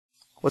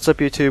What's up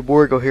YouTube,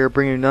 Wargo here,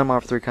 bringing you another Modern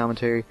Warfare 3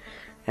 commentary,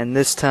 and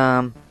this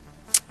time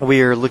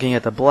we are looking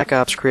at the Black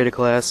Ops creative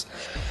class,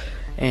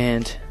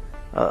 and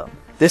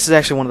this is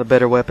actually one of the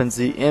better weapons,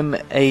 the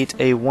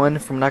M8A1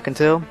 from what I can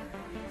tell.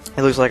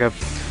 It looks like a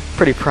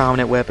pretty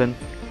prominent weapon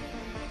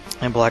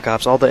in Black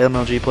Ops. All the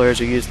MLG players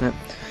are using it.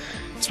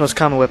 It's the most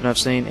common weapon I've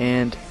seen,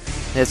 and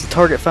it has the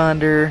target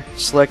finder,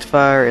 select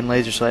fire, and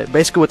laser sight.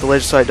 Basically what the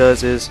laser sight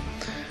does is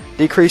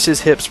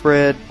decreases hip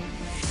spread.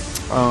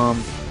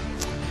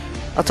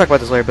 I'll talk about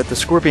this later, but the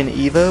Scorpion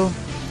Evo,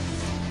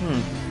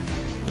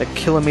 the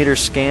kilometer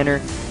scanner,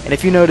 and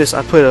if you notice,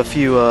 I put a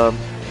few,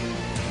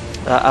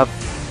 I've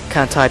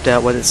kind of typed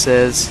out what it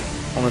says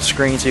on the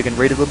screen so you can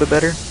read it a little bit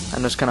better. I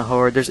know it's kind of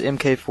hard. There's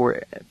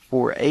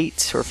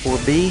MK48 or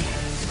 4B,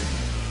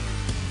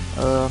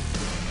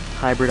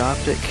 hybrid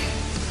optic,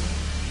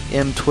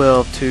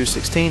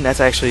 M12-216.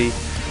 That's actually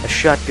a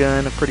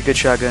shotgun, a pretty good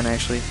shotgun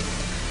actually.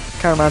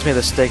 Kind of reminds me of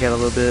the Stakeout a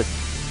little bit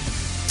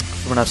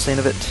from what I've seen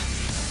of it.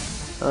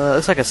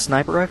 Looks like a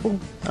sniper rifle,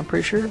 I'm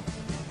pretty sure.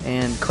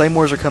 And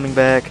claymores are coming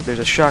back. There's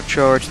a shock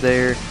charge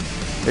there.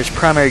 There's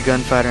primary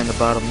gunfighter in the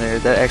bottom there.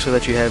 That actually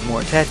lets you have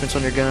more attachments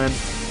on your gun.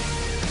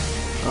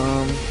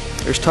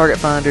 There's target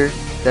finder.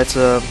 That's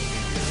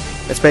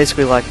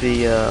basically like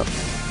the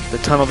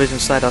tunnel vision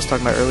sight I was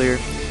talking about earlier.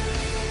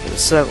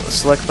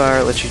 Select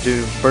fire lets you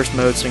do burst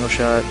mode, single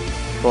shot,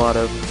 full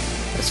auto,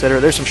 etc.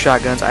 There's some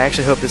shotguns. I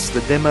actually hope this is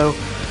the demo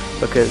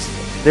because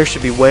there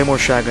should be way more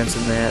shotguns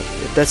than that.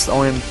 If that's the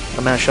only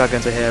amount of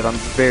shotguns they have, I'm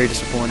very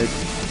disappointed.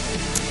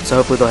 So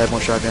hopefully they'll have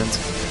more shotguns.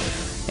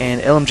 And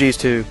LMGs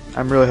too.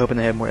 I'm really hoping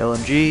they have more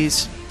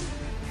LMGs.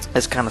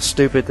 It's kind of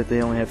stupid that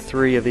they only have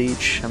 3 of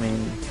each. I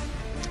mean,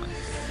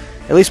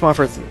 at least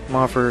Modern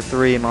Warfare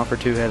 3 and Modern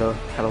Warfare 2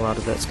 had a lot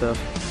of that stuff.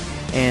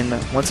 And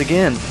once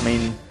again, I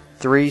mean,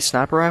 3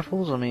 sniper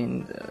rifles. I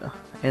mean,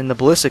 and the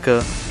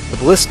Ballista.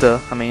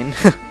 I mean.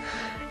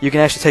 You can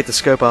actually take the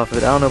scope off of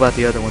it. I don't know about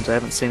the other ones. I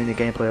haven't seen any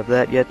gameplay of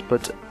that yet,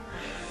 but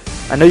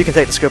I know you can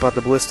take the scope off the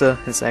Ballista.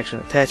 It's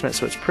actually an attachment,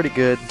 so it's pretty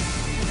good.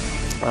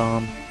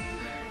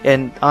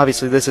 And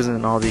obviously this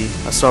isn't all the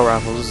assault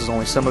rifles. This is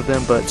only some of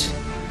them, but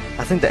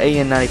I think the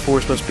AN-94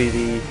 is supposed to be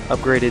the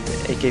upgraded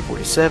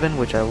AK-47,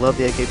 which I love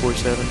the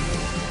AK-47.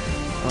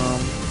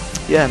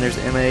 Yeah, and there's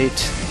the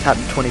M8,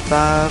 Titan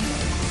 25.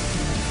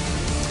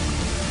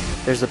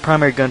 There's the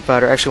primary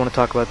gunfighter. I actually want to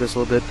talk about this a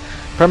little bit.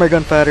 Primary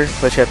gunfighter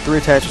lets you have 3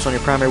 attachments on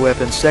your primary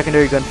weapon.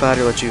 Secondary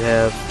gunfighter lets you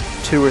have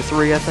 2 or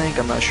 3, I think.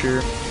 I'm not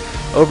sure.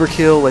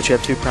 Overkill lets you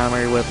have 2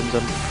 primary weapons.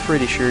 I'm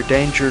pretty sure.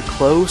 Danger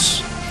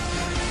close.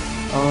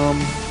 I'm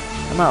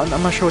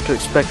not sure what to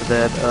expect of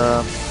that.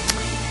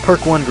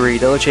 Perk 1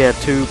 greed. That lets you have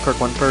 2 perk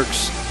 1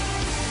 perks.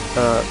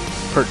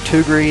 Perk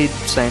 2 greed,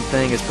 same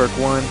thing as perk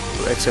 1,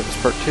 except it's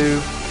perk 2.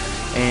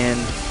 And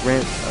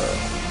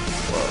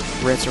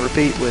rinse and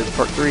repeat with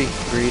perk 3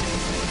 greed.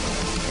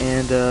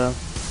 And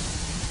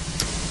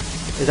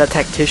is that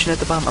Tactician at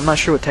the bottom? I'm not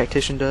sure what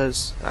Tactician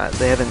does.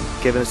 They haven't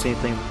given us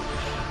anything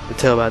to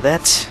tell about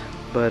that.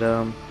 But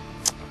it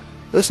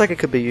looks like it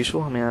could be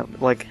useful. I mean,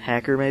 like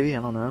Hacker maybe.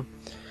 I don't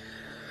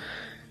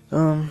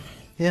know.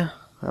 Yeah,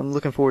 I'm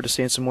looking forward to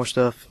seeing some more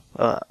stuff.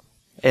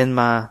 And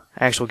my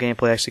actual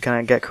gameplay actually kind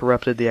of got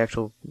corrupted. The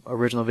actual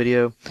original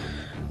video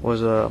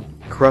was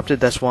corrupted.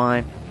 That's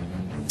why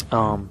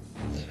I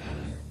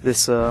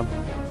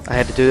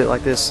had to do it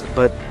like this.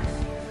 But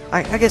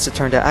I guess it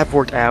turned out I've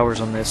worked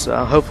hours on this.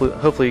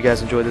 Hopefully you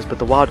guys enjoy this. But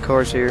the wild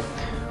cards here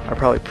are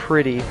probably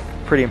pretty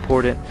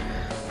important.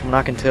 From what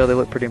I can tell, they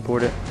look pretty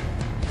important.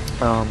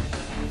 And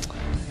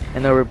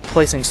they're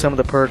replacing some of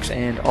the perks,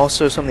 and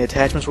also some of the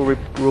attachments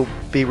will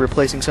be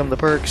replacing some of the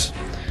perks,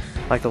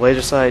 like the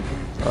laser sight.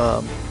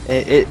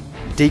 It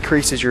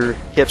decreases your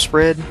hip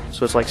spread,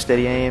 so it's like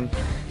steady aim.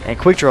 And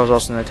quick draw is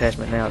also an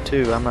attachment now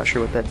too. I'm not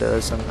sure what that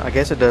does. I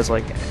guess it does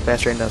like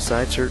faster aim down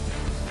sights, or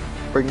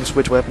you can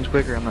switch weapons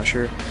quicker. I'm not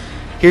sure.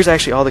 Here's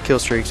actually all the kill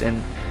streaks,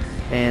 and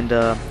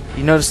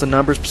you notice the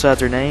numbers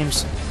besides their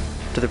names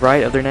to the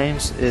right of their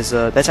names is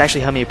that's actually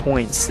how many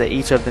points that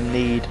each of them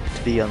need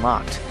to be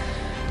unlocked.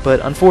 But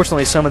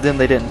unfortunately, some of them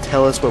they didn't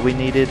tell us what we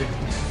needed,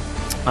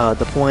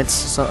 the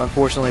points.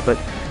 Unfortunately, but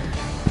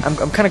I'm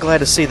kind of glad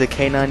to see the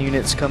K9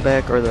 units come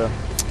back, or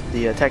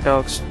the attack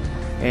dogs,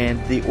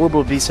 and the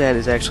orbital VSAT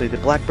is actually the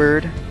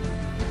Blackbird.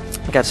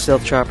 I got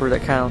stealth chopper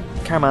that kind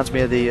of reminds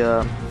me of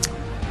the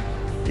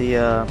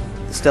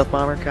stealth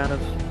bomber, kind of.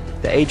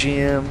 The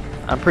AGM,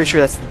 I'm pretty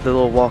sure that's the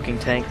little walking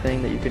tank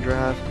thing that you can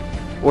drive,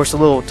 or it's a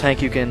little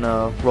tank you can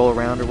roll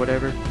around or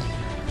whatever.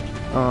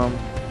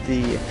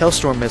 The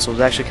Hellstorm missile is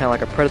actually kind of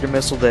like a Predator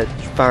missile that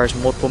fires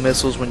multiple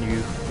missiles when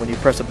you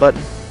press a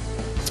button.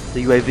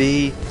 The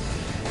UAV,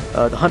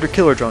 the Hunter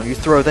Killer drone, you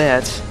throw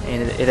that,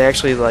 and it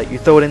actually, like, you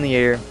throw it in the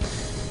air,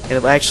 and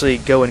it'll actually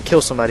go and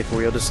kill somebody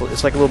for you.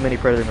 It's like a little mini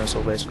Predator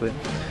missile, basically,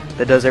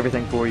 that does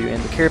everything for you.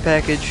 And the care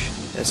package,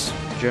 that's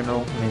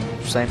general, I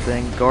mean, same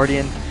thing.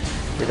 Guardian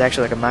is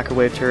actually like a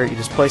microwave turret. You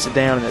just place it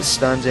down and it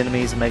stuns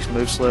enemies and makes them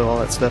move slow, all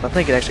that stuff. I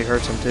think it actually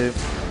hurts them too.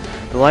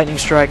 The Lightning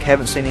Strike,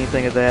 haven't seen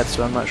anything of that,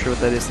 so I'm not sure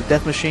what that is. The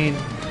Death Machine,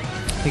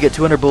 you get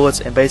 200 bullets,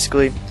 and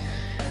basically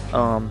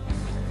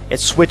It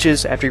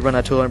switches after you run out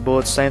of 200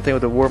 bullets. Same thing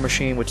with the War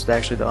Machine, which is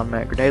actually the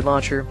automatic grenade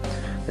launcher.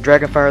 The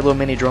Dragonfire, little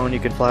mini drone you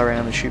can fly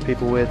around and shoot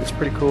people with. It's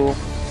pretty cool.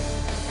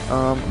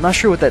 I'm not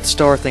sure what that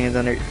star thing is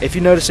under. If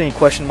you notice any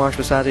question marks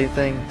besides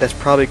anything, that's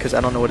probably because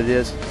I don't know what it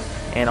is.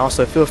 And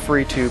also, feel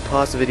free to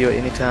pause the video at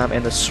any time.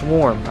 And the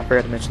Swarm, I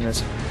forgot to mention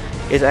this,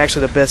 is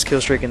actually the best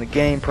kill streak in the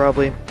game,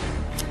 probably.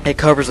 It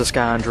covers the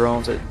sky on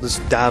drones. It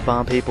just dive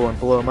bomb people and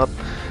blow them up.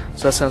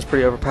 So that sounds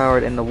pretty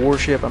overpowered. And the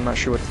Warship, I'm not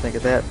sure what to think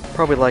of that.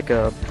 Probably like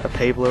a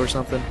Pablo or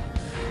something.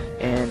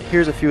 And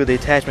here's a few of the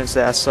attachments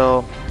that I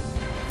saw.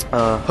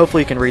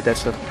 Hopefully you can read that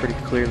stuff pretty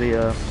clearly.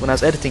 When I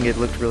was editing it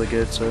looked really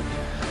good. So,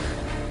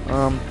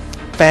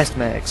 Fast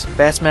Mags.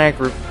 Fast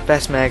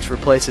Mags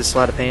replaces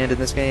sleight of hand in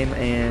this game,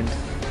 and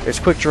there's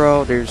quick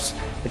draw, there's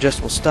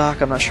adjustable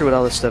stock. I'm not sure what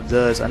all this stuff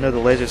does. I know the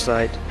laser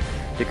sight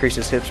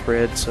decreases hip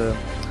spread, so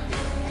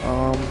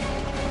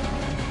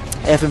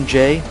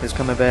FMJ is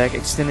coming back,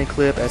 extended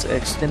clip as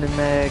extended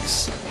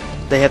mags.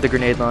 They have the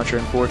grenade launcher,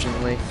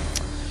 unfortunately,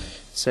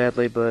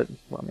 sadly, but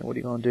well, I mean, what are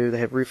you gonna do? They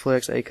have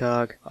reflex,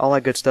 ACOG, all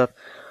that good stuff.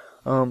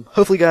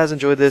 Hopefully you guys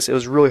enjoyed this. It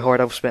was really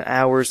hard. I've spent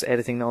hours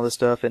editing all this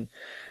stuff and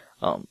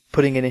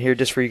putting it in here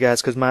just for you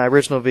guys, because my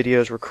original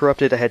videos were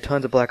corrupted. I had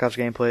tons of Black Ops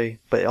gameplay,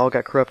 but it all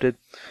got corrupted.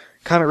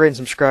 Comment, rate, and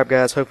subscribe,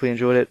 guys. Hopefully you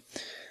enjoyed it.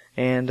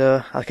 And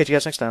I'll catch you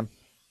guys next time.